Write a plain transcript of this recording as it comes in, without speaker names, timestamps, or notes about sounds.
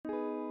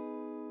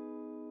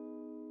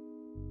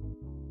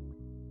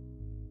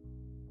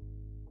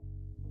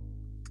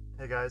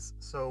Hey guys,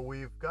 so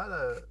we've got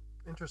a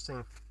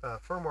interesting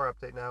firmware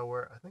update now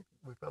where I think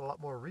we've got a lot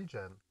more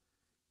regen,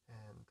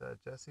 and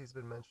Jesse's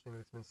been mentioning,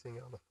 we've been seeing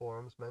it on the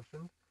forums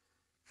mentioned.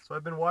 So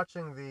I've been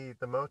watching the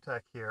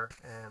MoTeC here,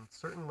 and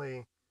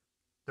certainly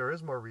there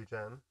is more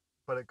regen,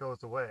 but it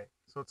goes away.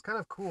 So it's kind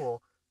of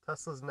cool.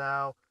 Tesla's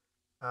now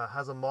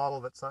has a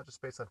model that's not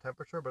just based on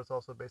temperature, but it's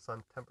also based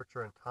on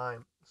temperature and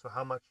time. So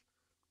how much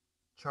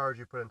charge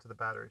you put into the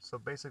battery. So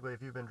basically,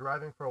 if you've been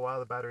driving for a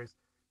while, the battery's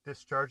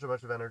discharged a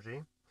bunch of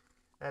energy,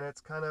 and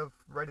it's kind of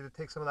ready to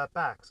take some of that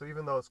back. So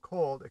even though it's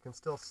cold, it can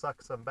still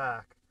suck some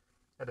back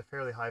at a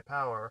fairly high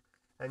power.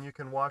 And you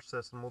can watch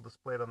this, and we'll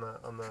display it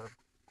on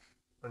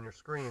your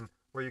screen,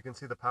 where you can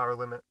see the power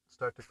limit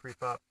start to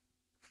creep up.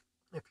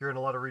 If you're in a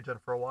lot of regen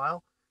for a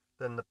while,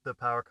 then the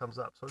power comes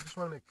up. So I just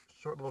want to make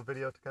a short little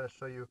video to kind of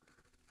show you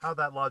how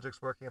that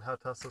logic's working and how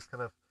Tesla's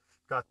kind of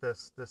got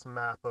this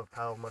map of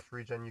how much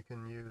regen you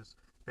can use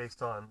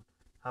based on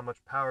how much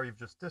power you've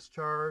just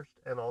discharged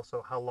and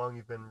also how long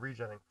you've been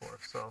regenning for.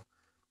 So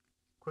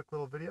quick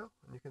little video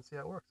and you can see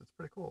how it works. It's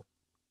pretty cool.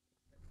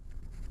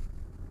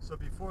 So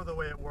before, the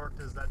way it worked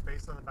is that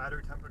based on the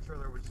battery temperature,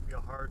 there would just be a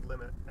hard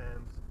limit.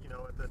 And you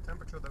know, at the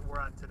temperature that we're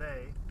at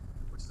today,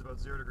 which is about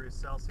 0 degrees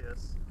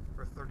Celsius,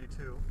 or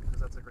 32, because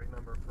that's a great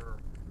number for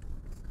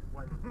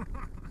when,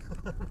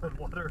 when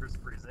water is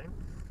freezing,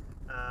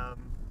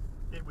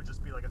 it would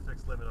just be like a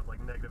fixed limit of like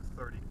negative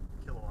 30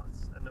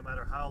 kilowatts. And no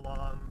matter how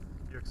long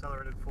you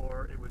accelerated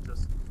for, it would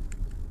just,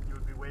 you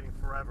would be waiting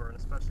forever. And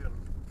especially on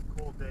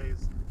cold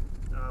days,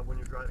 when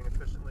you're driving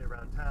efficiently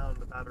around town,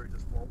 the battery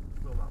just will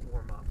not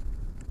warm up.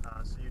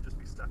 So you'd just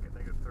be stuck at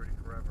negative 30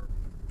 forever.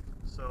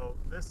 So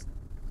this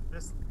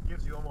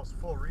gives you almost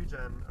full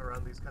regen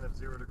around these kind of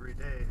 0 degree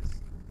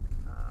days.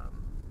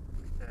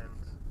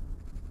 And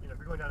you know, if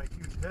you're going down a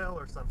huge hill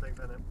or something,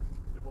 then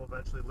it will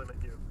eventually limit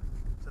you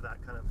to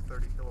that kind of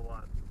 30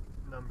 kilowatt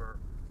number.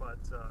 But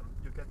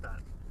you get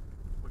that,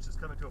 which is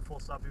coming to a full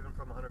stop even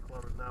from 100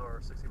 kilometers an hour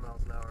or 60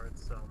 miles an hour.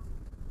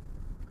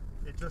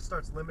 It just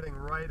starts limiting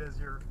right as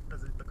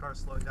the car's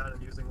slowing down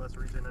and using less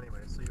regen anyway.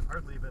 So you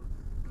hardly even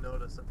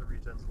notice that the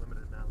regen's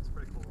limited now. It's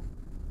pretty cool.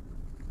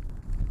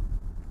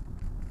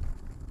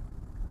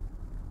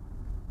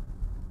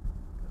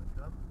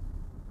 Jump.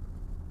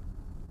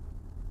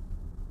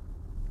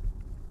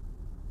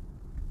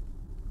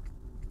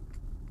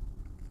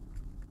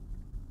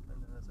 And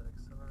then as I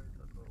accelerate,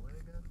 it'll go away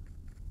again.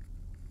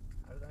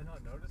 How did I not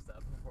notice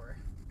that before?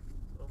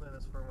 So only in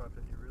this firmware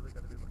update, you really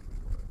got to be looking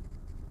for it.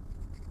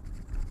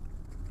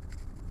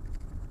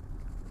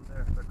 And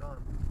there, they're gone.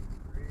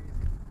 Crazy.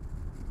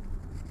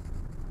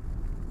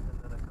 And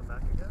then I come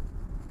back again.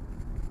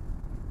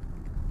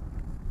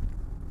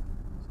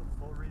 So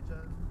full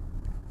regen.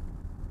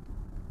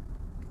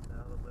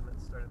 Now the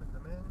limit's starting to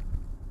come in.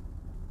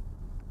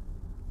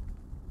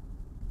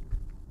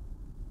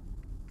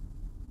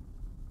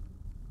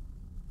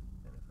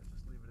 And if I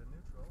just leave it in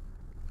neutral.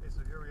 Okay,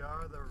 so here we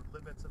are. The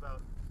limit's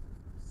about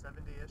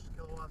 70-ish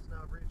kilowatts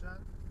now of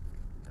regen.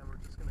 And we're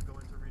just going to go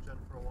into regen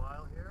for a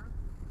while here.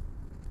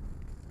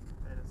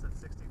 And it's at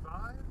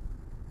 65.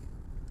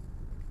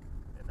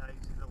 And now you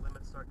see the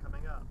limit start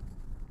coming up.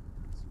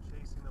 It's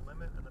chasing the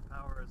limit, and the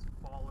power is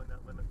following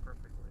that limit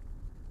perfectly.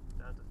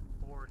 Down to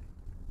 40,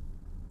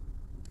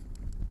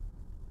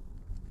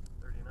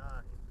 39,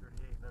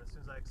 38. And then as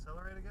soon as I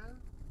accelerate again,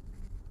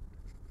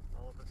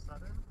 all of a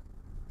sudden,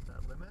 that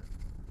limit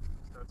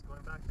starts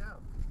going back down.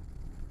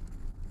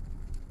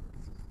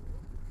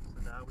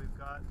 So now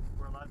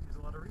we're allowed to use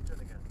a lot of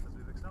regen again because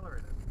we've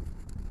accelerated.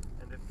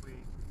 And if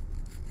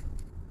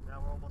now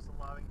we're almost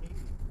allowing 80,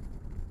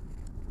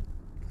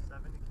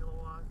 70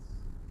 kilowatts.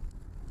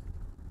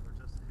 We're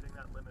just hitting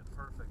that limit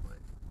perfectly.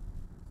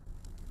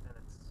 And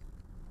it's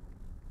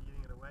eating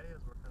it away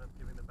as we're kind of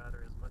giving the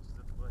battery as much as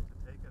it's willing to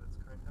take at its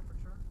current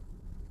temperature.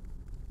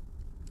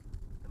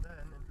 And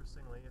then,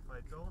 interestingly, if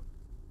I don't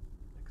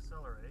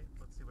accelerate,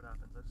 let's see what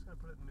happens. I'm just going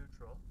to put it in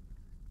neutral,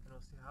 and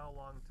we'll see how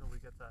long until we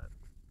get that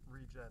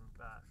regen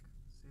back.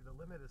 See, the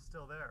limit is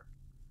still there.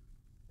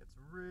 It's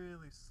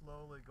really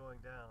slowly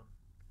going down.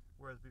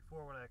 Whereas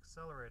before, when I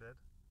accelerated,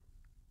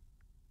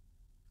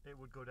 it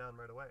would go down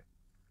right away.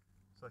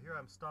 So here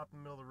I'm stopped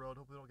in the middle of the road,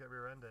 hopefully don't get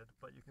rear-ended,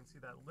 but you can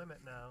see that limit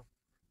now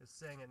is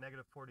staying at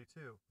negative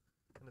 42.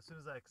 And as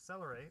soon as I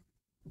accelerate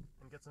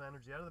and get some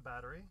energy out of the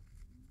battery,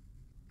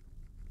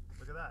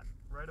 look at that,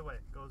 right away,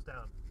 it goes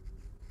down.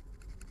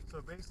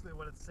 So basically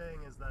what it's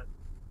saying is that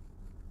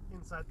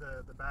inside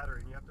the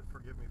battery, and you have to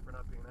forgive me for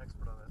not being an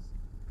expert on this,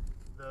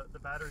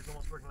 the battery is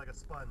almost working like a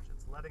sponge.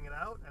 It's letting it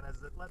out, and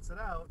as it lets it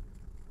out,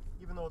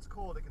 even though it's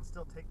cold, it can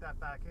still take that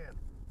back in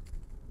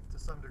to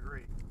some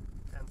degree.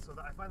 And so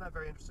I find that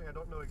very interesting. I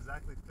don't know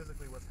exactly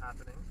physically what's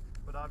happening,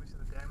 but obviously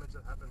the damage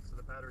that happens to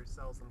the battery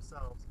cells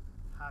themselves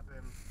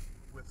happen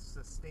with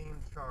sustained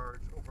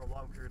charge over a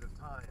long period of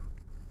time.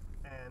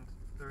 And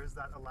there is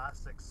that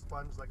elastic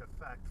sponge-like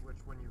effect,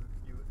 which when you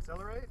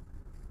accelerate,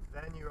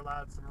 then you're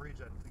allowed some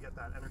regen to get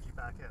that energy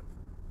back in.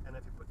 And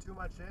if you put too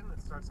much in,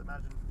 it starts,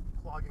 imagine,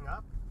 clogging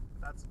up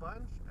that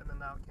sponge, and then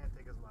now it can't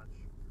take as much.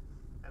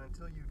 And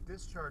until you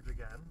discharge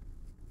again,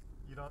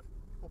 you don't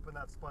open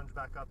that sponge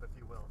back up, if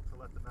you will, to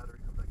let the battery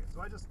come back in. So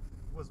I just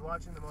was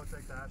watching the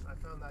MoTeC dash. I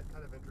found that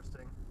kind of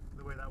interesting,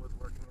 the way that was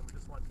working, and we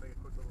just wanted to make a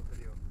quick little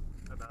video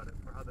about it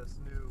for how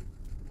this new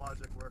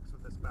logic works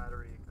with this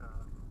battery,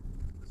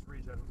 this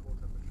regen cool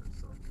temperature.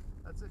 So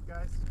that's it,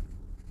 guys.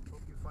 Hope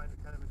you find it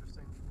kind of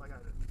interesting like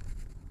I did.